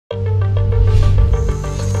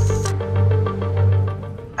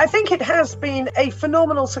I think it has been a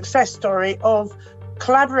phenomenal success story of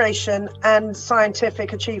collaboration and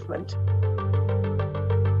scientific achievement.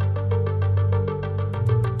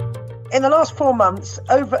 In the last 4 months,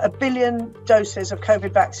 over 1 billion doses of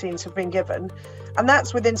COVID vaccines have been given, and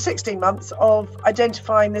that's within 16 months of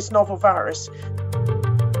identifying this novel virus.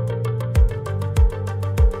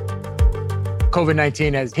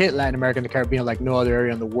 COVID-19 has hit Latin America and the Caribbean like no other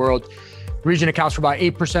area in the world. The region accounts for about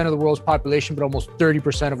 8% of the world's population, but almost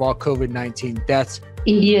 30% of all COVID-19 deaths.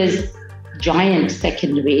 India's giant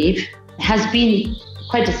second wave has been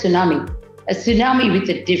quite a tsunami with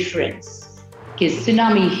a difference. Because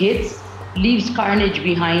tsunami hits, leaves carnage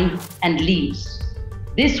behind, and leaves.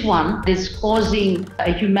 This one is causing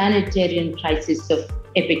a humanitarian crisis of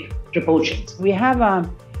epic proportions. We have a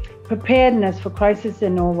preparedness for crisis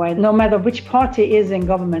in Norway, no matter which party is in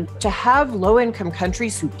government. To have low-income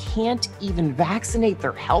countries who can't even vaccinate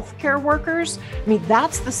their healthcare workers, I mean,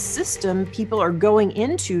 that's the system people are going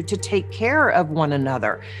into to take care of one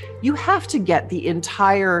another. You have to get the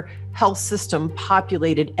entire health system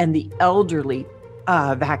populated and the elderly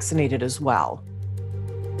vaccinated as well.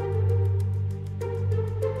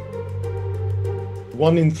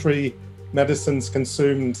 1 in 3 medicines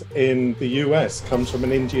consumed in the US comes from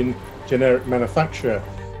an Indian generic manufacturer.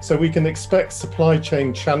 So we can expect supply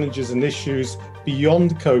chain challenges and issues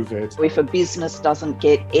beyond COVID. If a business doesn't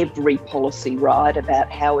get every policy right about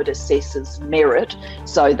how it assesses merit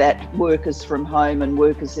so that workers from home and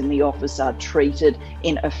workers in the office are treated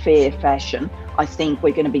in a fair fashion, I think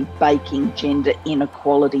we're going to be baking gender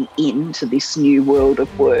inequality into this new world of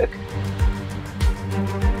work.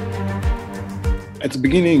 At the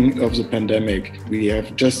beginning of the pandemic, we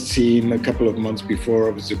have just seen a couple of months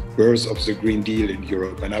before the birth of the Green Deal in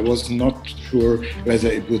Europe, and I was not sure whether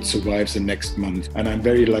it would survive the next month. And I'm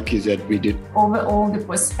very lucky that we did. Overall, the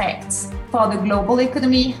prospects for the global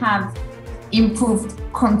economy have improved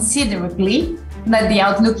considerably, that the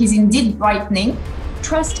outlook is indeed brightening.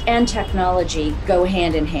 Trust and technology go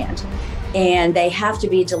hand in hand, and they have to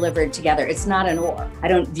be delivered together. It's not an or. I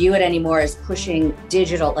don't view it anymore as pushing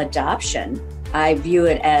digital adoption. I view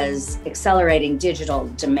it as accelerating digital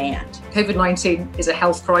demand. COVID-19 is a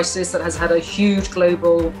health crisis that has had a huge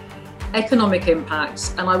global economic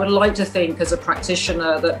impact, and I would like to think as a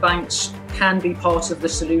practitioner that banks can be part of the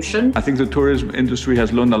solution. I think the tourism industry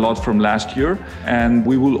has learned a lot from last year, and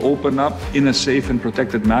we will open up in a safe and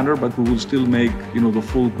protected manner, but we will still make, the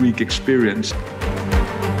full Greek experience.